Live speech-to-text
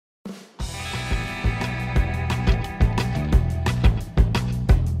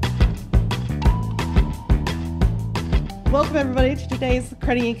Welcome, everybody, to today's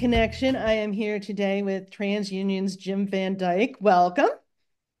Credit Union Connection. I am here today with TransUnion's Jim Van Dyke. Welcome.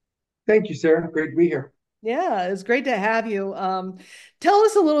 Thank you, Sarah. Great to be here. Yeah, it's great to have you. Tell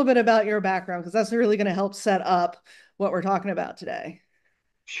us a little bit about your background, because that's really going to help set up what we're talking about today.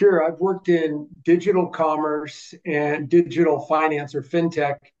 Sure, I've worked in digital commerce and digital finance or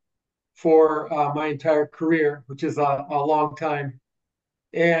fintech for my entire career, which is a long time,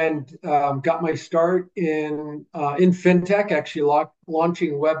 and got my start in fintech, actually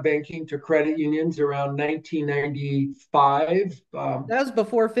launching web banking to credit unions around 1995. That was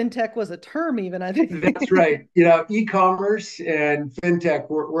before fintech was a term, even, I That's think. right. E-commerce and fintech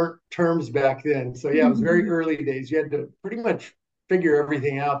weren't terms back then. So yeah, it was very early days. You had to pretty much figure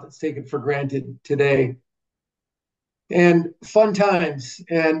everything out that's taken for granted today. And fun times.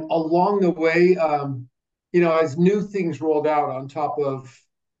 And along the way, as new things rolled out on top of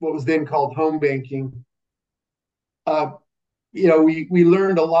what was then called home banking, uh, we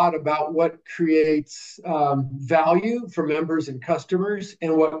learned a lot about what creates value for members and customers,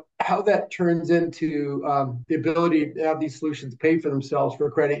 and how that turns into the ability to have these solutions pay for themselves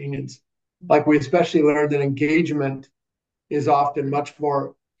for credit unions. Like, we especially learned that engagement is often much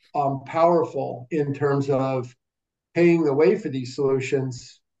more powerful in terms of paying the way for these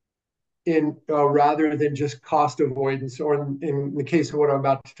solutions in rather than just cost avoidance, or in the case of what I'm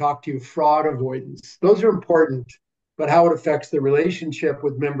about to talk to you, fraud avoidance. Those are important, but how it affects the relationship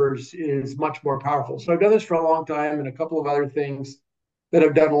with members is much more powerful. So I've done this for a long time, and a couple of other things that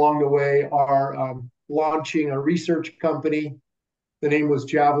I've done along the way are launching a research company. The name was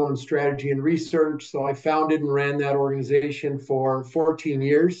Javelin Strategy and Research. So I founded and ran that organization for 14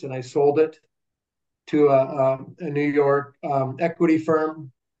 years, and I sold it to a New York equity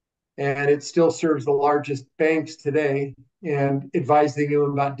firm, and it still serves the largest banks today and advising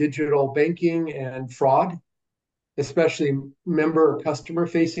them about digital banking and fraud, especially member or customer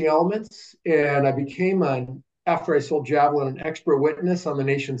facing elements. And I became after I sold Javelin, an expert witness on the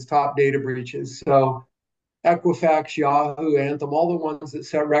nation's top data breaches. So Equifax, Yahoo, Anthem, all the ones that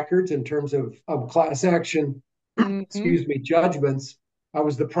set records in terms of class action, Mhm. judgments. I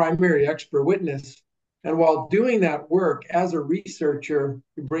was the primary expert witness. And while doing that work as a researcher,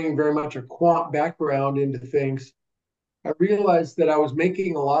 bringing very much a quant background into things, I realized that I was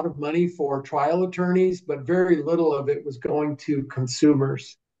making a lot of money for trial attorneys, but very little of it was going to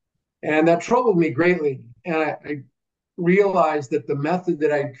consumers. And that troubled me greatly. And I realized that the method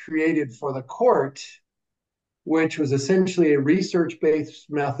that I'd created for the court, which was essentially a research based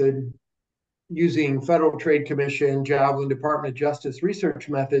method using Federal Trade Commission, Javelin, Department of Justice research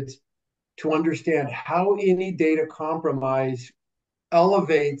methods, to understand how any data compromise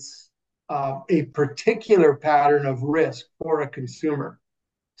elevates a particular pattern of risk for a consumer.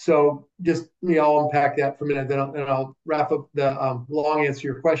 So just I'll unpack that for a minute, then I'll wrap up the long answer to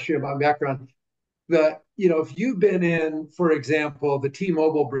your question about background. If you've been in, for example, the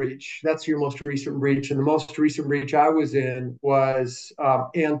T-Mobile breach, that's your most recent breach, and the most recent breach I was in was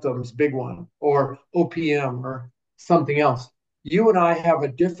Anthem's big one, or OPM, or something else. You and I have a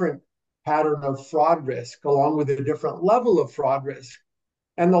different pattern of fraud risk, along with a different level of fraud risk.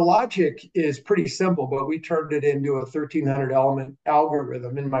 And the logic is pretty simple, but we turned it into a 1,300 element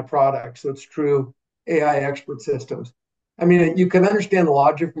algorithm in my product. So it's true AI expert systems. I mean, you can understand the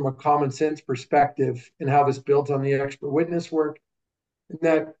logic from a common sense perspective and how this builds on the expert witness work. And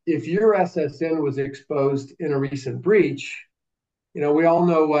that if your SSN was exposed in a recent breach, we all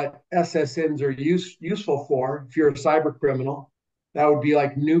know what SSNs are useful for. If you're a cyber criminal, that would be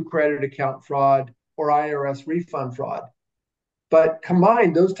like new credit account fraud or IRS refund fraud. But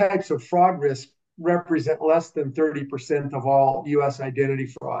combined, those types of fraud risks represent less than 30% of all US identity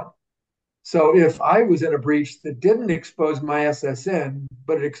fraud. So if I was in a breach that didn't expose my SSN,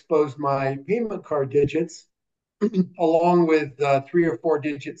 but it exposed my payment card digits, along with 3 or 4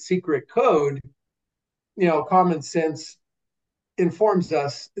 digit secret code, common sense informs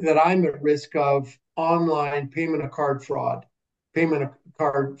us that I'm at risk of online payment card fraud,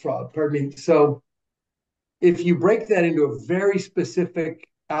 pardon me. So if you break that into a very specific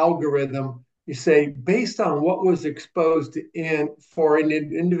algorithm, you say, based on what was exposed for an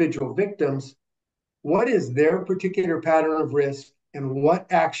individual victims, what is their particular pattern of risk and what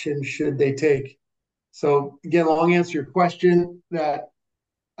action should they take? So again, long answer to your question, that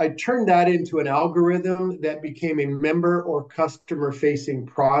I turned that into an algorithm that became a member or customer facing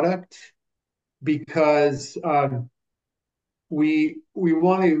product, because we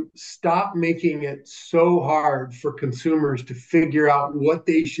want to stop making it so hard for consumers to figure out what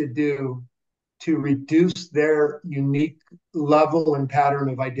they should do to reduce their unique level and pattern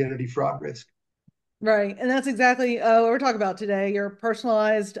of identity fraud risk. Right. And that's exactly what we're talking about today, your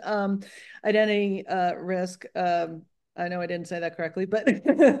personalized identity risk. I know I didn't say that correctly, but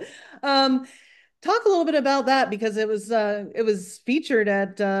um, talk a little bit about that because it was featured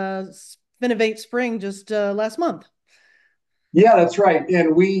at Finovate Spring just last month. Yeah, that's right.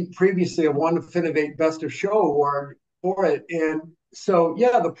 And we previously have won the Finovate Best of Show award for it. And so,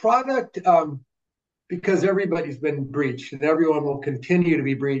 yeah, the product, because everybody's been breached and everyone will continue to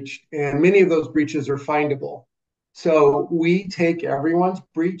be breached, and many of those breaches are findable. So we take everyone's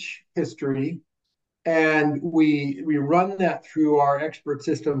breach history and we run that through our expert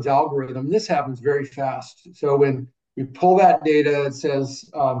systems algorithm. This happens very fast. So when we pull that data, it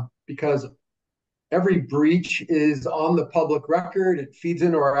says because every breach is on the public record, it feeds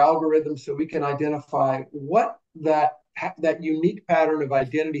into our algorithm, so we can identify what that unique pattern of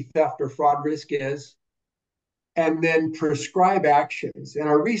identity theft or fraud risk is, and then prescribe actions. And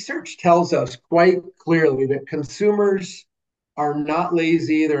our research tells us quite clearly that consumers are not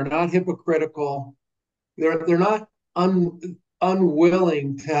lazy, they're not hypocritical, they're not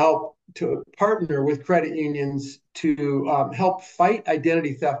unwilling to help to partner with credit unions to help fight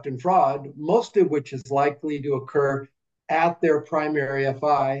identity theft and fraud, most of which is likely to occur at their primary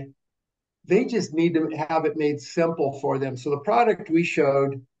FI. They just need to have it made simple for them. So the product we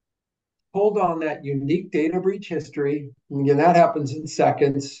showed pulled on that unique data breach history, and again, that happens in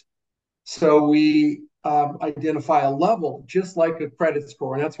seconds. So we identify a level just like a credit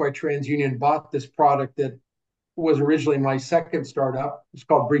score, and that's why TransUnion bought this product that was originally my second startup. It's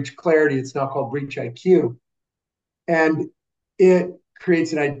called Breach Clarity. It's now called Breach IQ. And it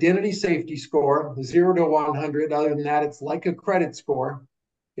creates an identity safety score, 0 to 100. Other than that, it's like a credit score,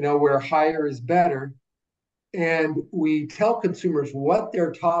 where higher is better. And we tell consumers what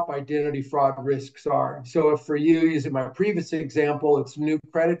their top identity fraud risks are. So if for you, using my previous example, it's new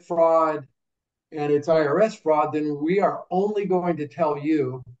credit fraud and it's IRS fraud, then we are only going to tell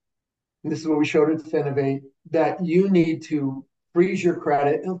you, and this is what we showed at Finovate, that you need to freeze your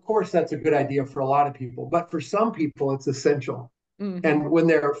credit. And of course, that's a good idea for a lot of people, but for some people, it's essential. Mm-hmm. And when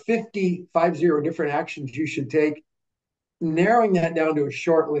there are 50 different actions you should take, narrowing that down to a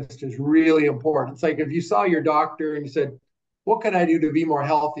short list is really important. It's like if you saw your doctor and you said, what can I do to be more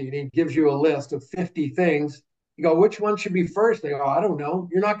healthy? And he gives you a list of 50 things. You go, which one should be first? They go, I don't know.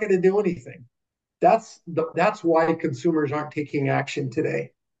 You're not going to do anything. That's why consumers aren't taking action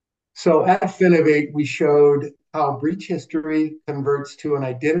today. So at Finovate, we showed how breach history converts to an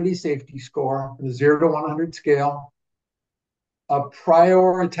identity safety score, the 0 to 100 scale, a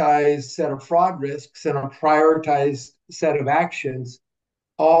prioritized set of fraud risks, and a prioritized set of actions,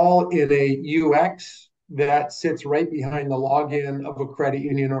 all in a UX that sits right behind the login of a credit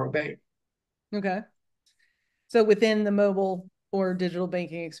union or a bank. Okay. So within the mobile or digital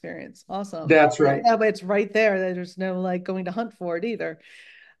banking experience. Awesome. That's right. That way it's right there. There's no like going to hunt for it either.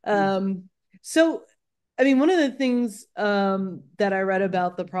 So I mean, one of the things that I read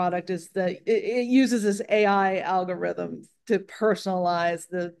about the product is that it uses this AI algorithm to personalize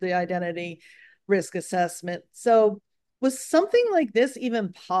the identity risk assessment. So was something like this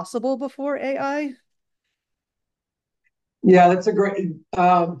even possible before AI? Yeah, that's a great.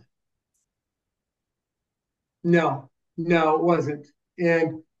 No, no, it wasn't.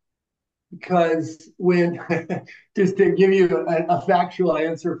 And because when, just to give you a factual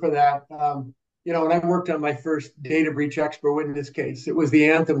answer for that, when I worked on my first data breach expert witness case, it was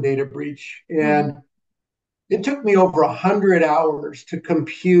the Anthem data breach. Mm-hmm. And it took me over 100 hours to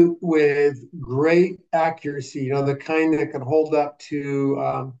compute with great accuracy, the kind that could hold up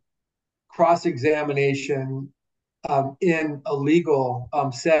to cross-examination in a legal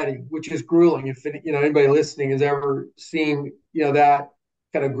setting, which is grueling. If anybody listening has ever seen that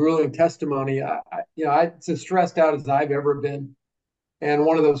kind of grueling testimony, it's as stressed out as I've ever been. And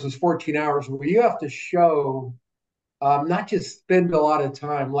one of those was 14 hours where you have to show, not just spend a lot of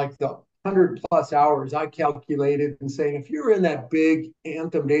time, like the 100+ hours I calculated and saying, if you're in that big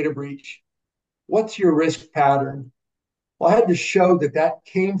Anthem data breach, what's your risk pattern? Well, I had to show that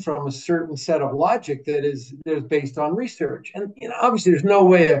came from a certain set of logic that is based on research. And obviously, there's no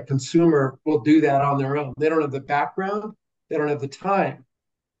way a consumer will do that on their own. They don't have the background, they don't have the time.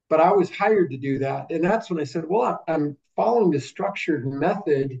 But I was hired to do that, and that's when I said, "Well, I'm following the structured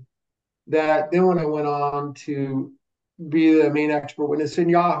method." That then, when I went on to be the main expert witness in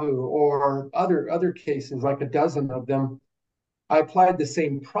Yahoo or other cases, like a dozen of them, I applied the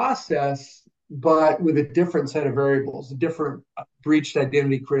same process, but with a different set of variables, different breached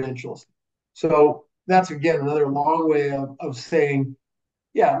identity credentials. So that's again another long way of saying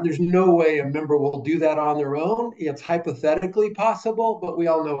Yeah, there's no way a member will do that on their own. It's hypothetically possible, but we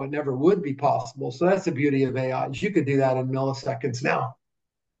all know it never would be possible. So that's the beauty of AI. Is you could do that in milliseconds now.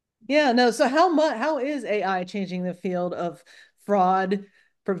 Yeah, no. So how is AI changing the field of fraud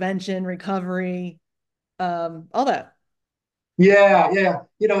prevention, recovery, all that? Yeah, yeah.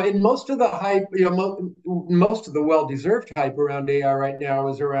 In most of the hype, most of the well-deserved hype around AI right now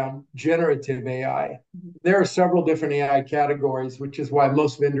is around generative AI. There are several different AI categories, which is why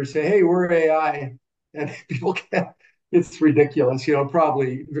most vendors say, "Hey, we're AI," and people can't. It's ridiculous.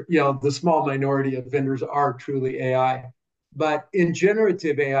 Probably, the small minority of vendors are truly AI. But in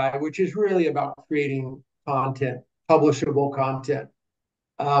generative AI, which is really about creating content, publishable content,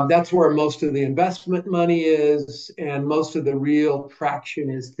 that's where most of the investment money is and most of the real traction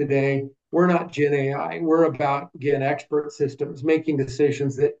is today. We're not Gen AI. We're about, again, expert systems making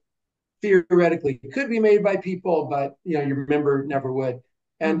decisions that theoretically could be made by people, but you remember never would.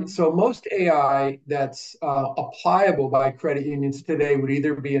 And Hmm. so most AI that's applicable by credit unions today would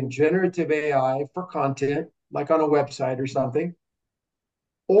either be in generative AI for content, like on a website or something,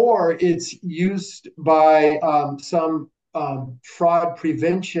 or it's used by some fraud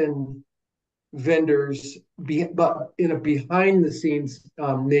prevention vendors, but in a behind the scenes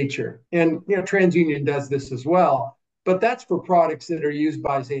nature. And TransUnion does this as well, but that's for products that are used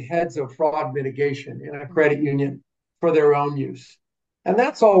by, say, heads of fraud mitigation in a credit union for their own use. And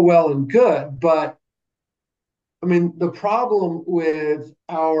that's all well and good, but I mean, the problem with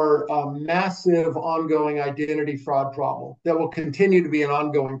our massive ongoing identity fraud problem that will continue to be an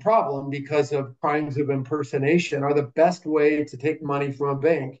ongoing problem because of crimes of impersonation are the best way to take money from a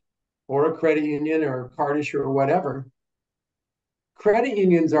bank or a credit union or a card issuer or whatever. Credit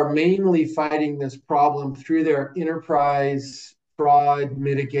unions are mainly fighting this problem through their enterprise fraud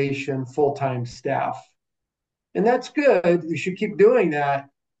mitigation full time staff. And that's good. We should keep doing that.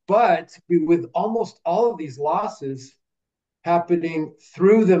 But with almost all of these losses, happening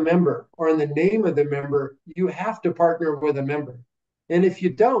through the member or in the name of the member, you have to partner with a member. And if you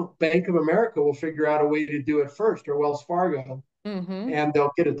don't, Bank of America will figure out a way to do it first, or Wells Fargo, Hmm. and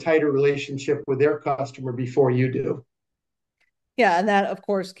they'll get a tighter relationship with their customer before you do. Yeah, and that of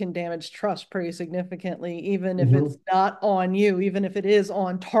course can damage trust pretty significantly, even if it's Mm-hmm. not on you, even if it is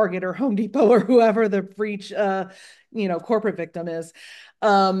on Target or Home Depot or whoever the breach corporate victim is.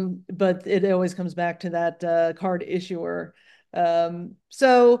 But it always comes back to that card issuer.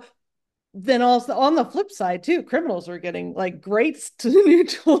 So then also on the flip side too, criminals are getting like great new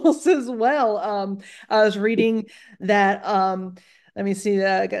tools as well. I was reading that let me see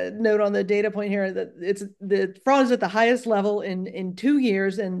that note on the data point here that it's the fraud is at the highest level in 2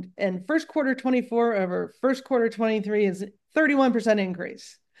 years, and first quarter 24 over first quarter 23 is 31%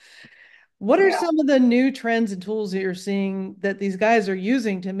 increase. What are Yeah. some of the new trends and tools that you're seeing that these guys are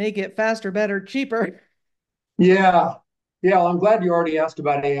using to make it faster, better, cheaper? Yeah. Yeah. Well, I'm glad you already asked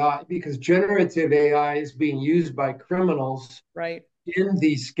about AI because generative AI is being used by criminals Right. in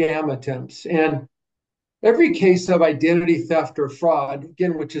these scam attempts. And every case of identity theft or fraud,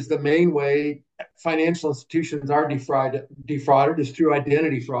 again, which is the main way financial institutions are defrauded is through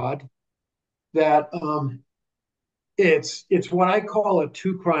identity fraud. That it's what I call a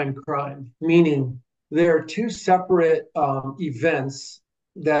two crime, meaning there are two separate events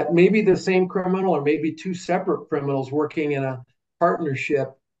that may be the same criminal or maybe two separate criminals working in a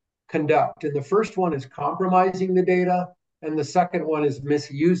partnership conduct. And the first one is compromising the data, and the second one is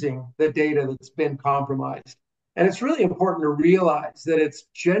misusing the data that's been compromised. And it's really important to realize that it's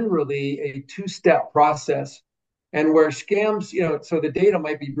generally a two-step process. And where scams, so the data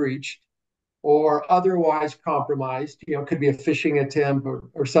might be breached or otherwise compromised, it could be a phishing attempt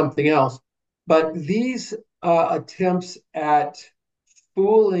or something else. But these attempts at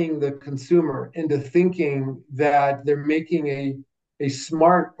fooling the consumer into thinking that they're making a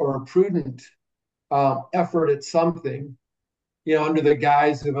smart or a prudent effort at something, under the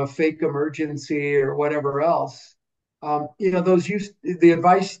guise of a fake emergency or whatever else. The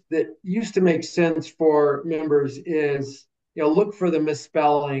advice that used to make sense for members is, look for the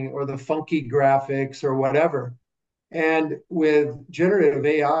misspelling or the funky graphics or whatever. And with generative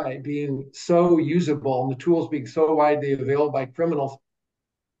AI being so usable and the tools being so widely available by criminals,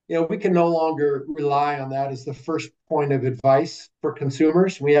 we can no longer rely on that as the first point of advice for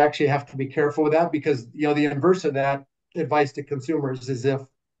consumers. We actually have to be careful with that because the inverse of that advice to consumers is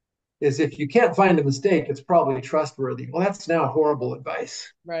if you can't find a mistake, it's probably trustworthy. Well, that's now horrible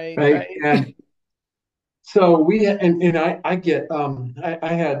advice, Right, right? right. And so we and I get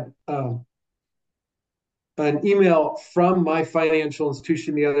I had an email from my financial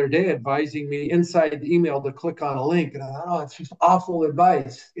institution the other day advising me inside the email to click on a link. And I thought, oh, it's just awful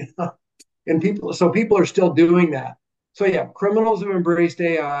advice. And people are still doing that. So yeah, criminals have embraced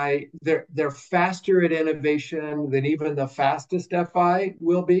AI. They're faster at innovation than even the fastest FI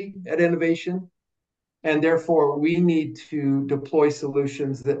will be at innovation. And therefore, we need to deploy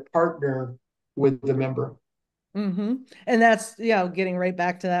solutions that partner with the member. Mm-hmm. And that's, yeah, getting right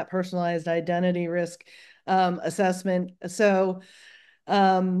back to that personalized identity risk assessment. So,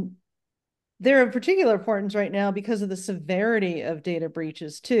 um, they're of particular importance right now because of the severity of data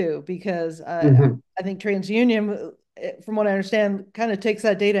breaches too, because Mm-hmm. I think TransUnion, from what I understand, kind of takes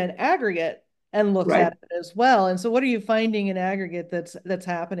that data in aggregate and looks Right. at it as well. And so what are you finding in aggregate that's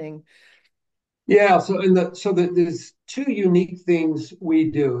happening? Yeah, there's two unique things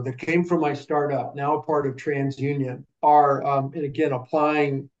we do that came from my startup, now a part of TransUnion, are and again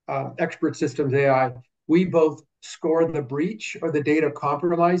applying expert systems AI. We both score the breach or the data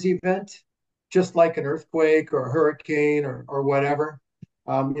compromise event, just like an earthquake or a hurricane or whatever.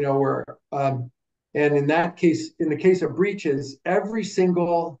 You know, where and in that case, in the case of breaches, every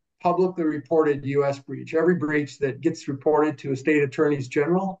single publicly reported U.S. breach, every breach that gets reported to a state attorneys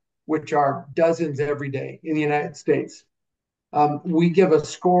general, which are dozens every day in the United States. We give a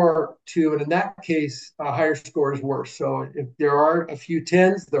score to, and in that case, a higher score is worse. So if there are a few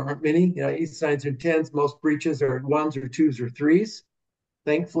tens, there aren't many. You know, each signs are tens. Most breaches are ones or twos or threes.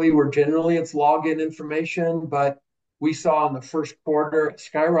 Thankfully, we're generally it's login information, but we saw in the first quarter a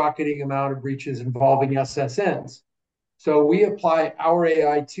skyrocketing amount of breaches involving SSNs. So we apply our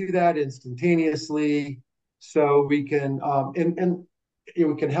AI to that instantaneously, so we can and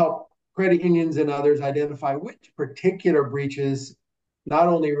we can help credit unions and others identify which particular breaches not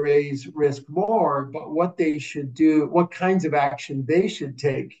only raise risk more, but what they should do, what kinds of action they should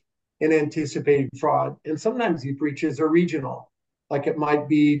take in anticipating fraud. And sometimes these breaches are regional, like it might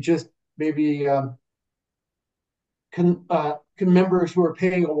be just maybe members who are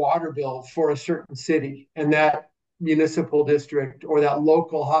paying a water bill for a certain city, and that municipal district or that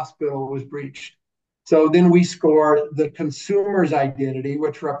local hospital was breached. So then we score the consumer's identity,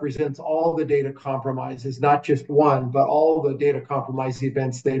 which represents all the data compromises, not just one, but all the data compromise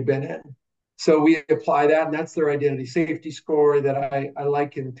events they've been in. So we apply that, and that's their identity safety score that I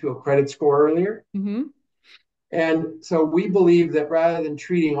likened to a credit score earlier. Mm-hmm. And so we believe that rather than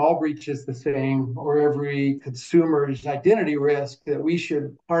treating all breaches the same or every consumer's identity risk, that we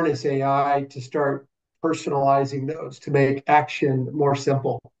should harness AI to start personalizing those to make action more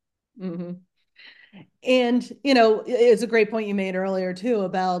simple. Mm-hmm. And, it's a great point you made earlier too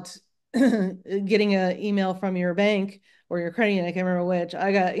about getting an email from your bank or your credit union. I can't remember which.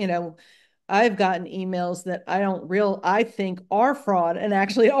 I've gotten emails that I think are fraud and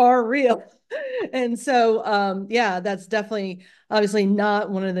actually are real. And so, yeah, that's definitely obviously not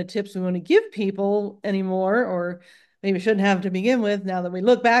one of the tips we want to give people anymore, or maybe shouldn't have to begin with now that we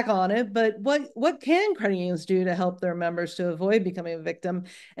look back on it. But what can credit unions do to help their members to avoid becoming a victim?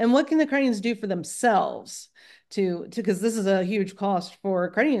 And what can the credit unions do for themselves because this is a huge cost for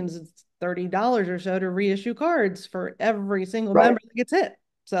credit unions. It's $30 or so to reissue cards for every single Right, member that gets hit.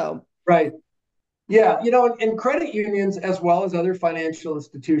 So, right. Yeah, and credit unions as well as other financial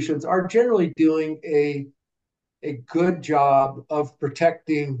institutions are generally doing a good job of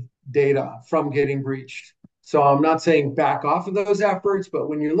protecting data from getting breached. So I'm not saying back off of those efforts, but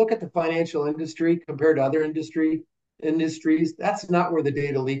when you look at the financial industry compared to other industries, that's not where the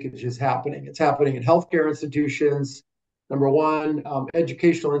data leakage is happening. It's happening at healthcare institutions, number one,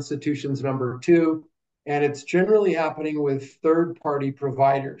 educational institutions, number two, and it's generally happening with third-party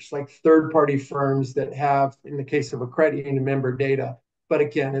providers, like third-party firms that have, in the case of a credit union member, data. But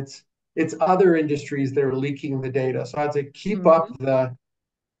again, it's other industries that are leaking the data. So I'd say keep up mm-hmm,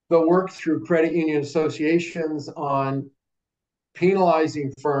 the work through credit union associations on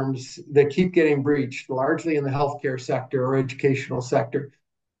penalizing firms that keep getting breached, largely in the healthcare sector or educational sector.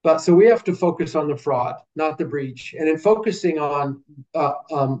 But so we have to focus on the fraud, not the breach. And in focusing on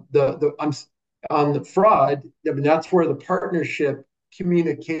on the fraud, I mean, that's where the partnership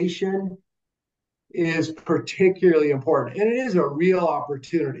communication is particularly important, and it is a real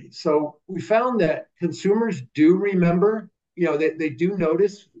opportunity. So we found that consumers do remember, they do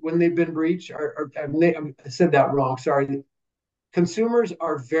notice when they've been breached. I said that wrong. Sorry. Consumers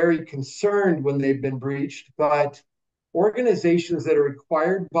are very concerned when they've been breached, but organizations that are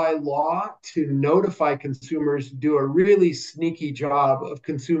required by law to notify consumers do a really sneaky job of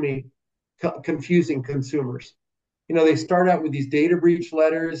confusing consumers. They start out with these data breach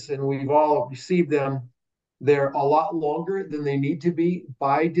letters, and we've all received them. They're a lot longer than they need to be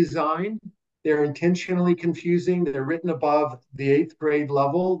by design. They're intentionally confusing. They're written above the eighth grade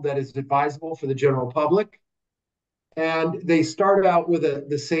level that is advisable for the general public. And they start out with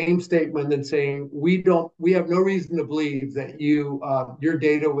the same statement and saying, we have no reason to believe that your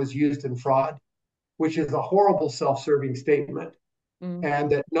data was used in fraud, which is a horrible self-serving statement, Mm.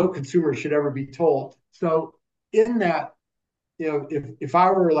 and that no consumer should ever be told. So in that, if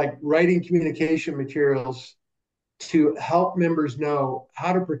I were like writing communication materials to help members know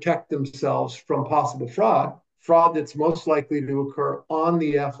how to protect themselves from possible fraud that's most likely to occur on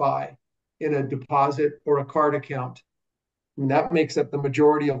the FI in a deposit or a card account. And that makes up the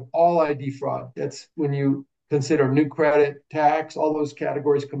majority of all ID fraud. That's when you consider new credit, tax, all those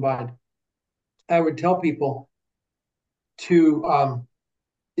categories combined. I would tell people to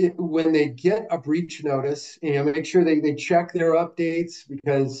when they get a breach notice, make sure they check their updates,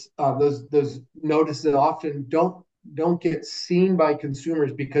 because those notices often don't get seen by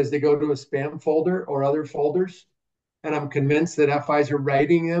consumers because they go to a spam folder or other folders. And I'm convinced that FIs are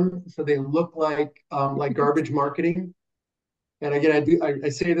writing them so they look like garbage marketing. And again, I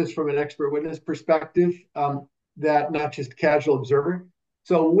say this from an expert witness perspective, that not just casual observer.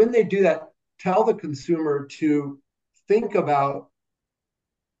 So when they do that, tell the consumer to think about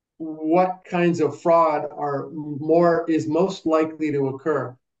what kinds of fraud is most likely to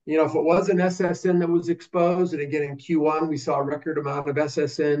occur. If it was an SSN that was exposed, and again in Q1 we saw a record amount of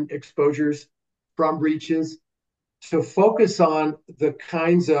SSN exposures from breaches, to focus on the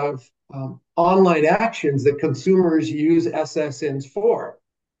kinds of online actions that consumers use SSNs for,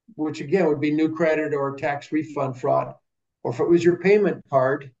 which again would be new credit or tax refund fraud. Or if it was your payment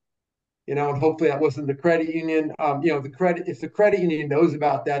card, and hopefully that wasn't the credit union. If the credit union knows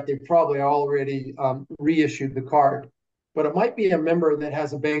about that, they probably already reissued the card. But it might be a member that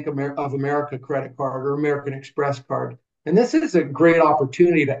has a Bank of America credit card or American Express card. And this is a great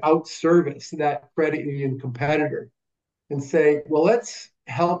opportunity to outservice that credit union competitor and say, well, let's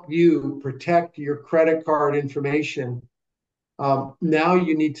help you protect your credit card information. Now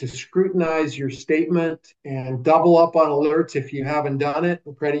you need to scrutinize your statement and double up on alerts if you haven't done it.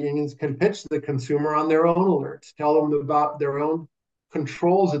 The credit unions can pitch the consumer on their own alerts, tell them about their own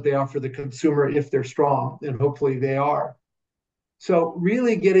controls that they offer the consumer if they're strong, and hopefully they are. So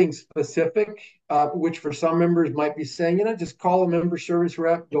really getting specific, which for some members might be saying, just call a member service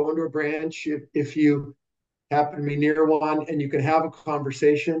rep, go into a branch if you happen to be near one, and you can have a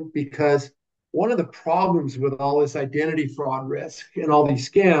conversation. Because one of the problems with all this identity fraud risk and all these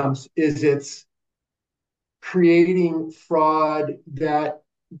scams is it's creating fraud that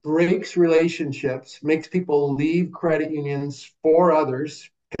breaks relationships, makes people leave credit unions for others.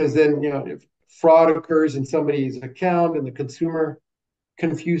 Because then, if fraud occurs in somebody's account and the consumer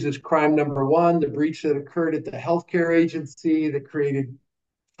confuses crime number one, the breach that occurred at the healthcare agency that created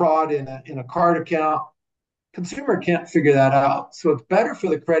fraud in a card account, consumer can't figure that out. So it's better for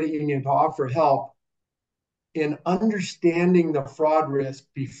the credit union to offer help in understanding the fraud risk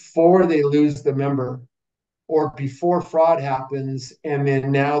before they lose the member, or before fraud happens and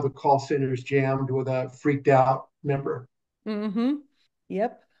then now the call center is jammed with a freaked out member. Mm-hmm.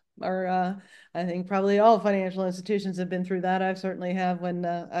 Yep. Or I think probably all financial institutions have been through that. I certainly have when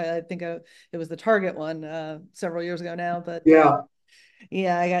I think it was the Target one several years ago now, but Yeah.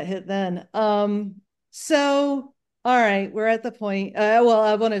 yeah, I got hit then. So all right, we're at the point. Well,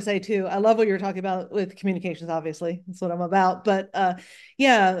 I want to say too, I love what you were talking about with communications, obviously. That's what I'm about. But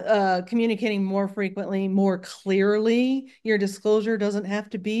yeah, communicating more frequently, more clearly. Your disclosure doesn't have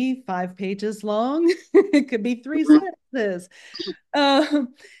to be 5 pages long. It could be three Mhm. sentences.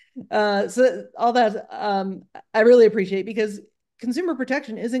 Um, so all that I really appreciate, because consumer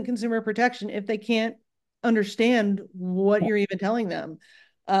protection isn't consumer protection if they can't understand what you're even telling them.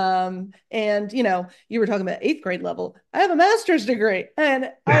 And you were talking about eighth grade level. I have a master's degree and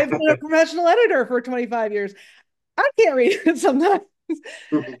I've been a professional editor for 25 years. I can't read it sometimes.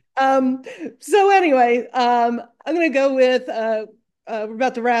 Um, so anyway, I'm going to go with we're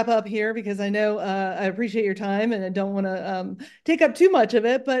about to wrap up here because I know I appreciate your time and I don't want to take up too much of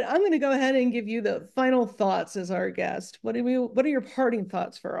it, but I'm going to go ahead and give you the final thoughts as our guest. What are your parting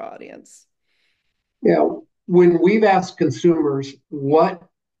thoughts for our audience? Yeah. When we've asked consumers what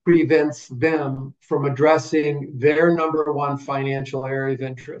prevents them from addressing their number one financial area of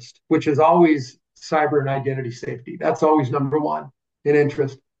interest, which is always cyber and identity safety, that's always number one in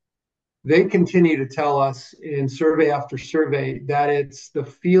interest. They continue to tell us in survey after survey that it's the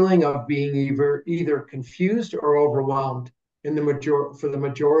feeling of being either confused or overwhelmed for the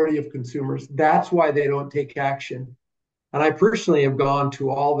majority of consumers. That's why they don't take action. And I personally have gone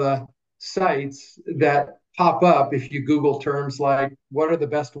to all the sites that pop up if you Google terms like what are the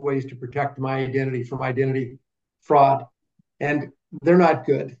best ways to protect my identity from identity fraud, and they're not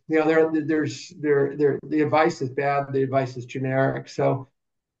good. The advice is bad. The advice is generic. So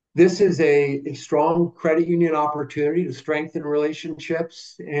this is a strong credit union opportunity to strengthen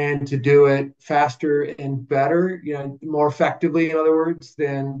relationships and to do it faster and better, more effectively, in other words,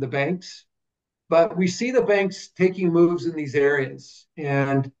 than the banks. But we see the banks taking moves in these areas,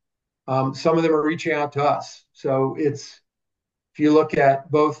 and some of them are reaching out to us. So if you look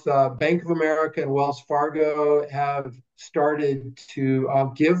at both Bank of America and Wells Fargo have started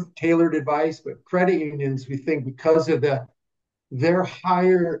to give tailored advice, but credit unions, we think because of their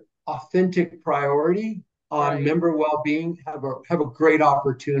higher authentic priority on Right. member well-being, have a great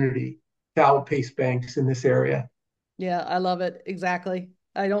opportunity to outpace banks in this area. Yeah, I love it. Exactly.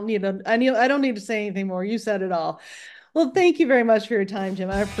 I don't need to say anything more. You said it all. Well, thank you very much for your time, Jim.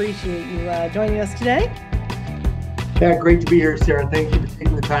 I appreciate you joining us today. Yeah, great to be here, Sarah. Thank you for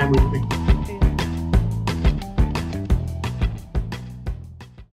taking the time with me.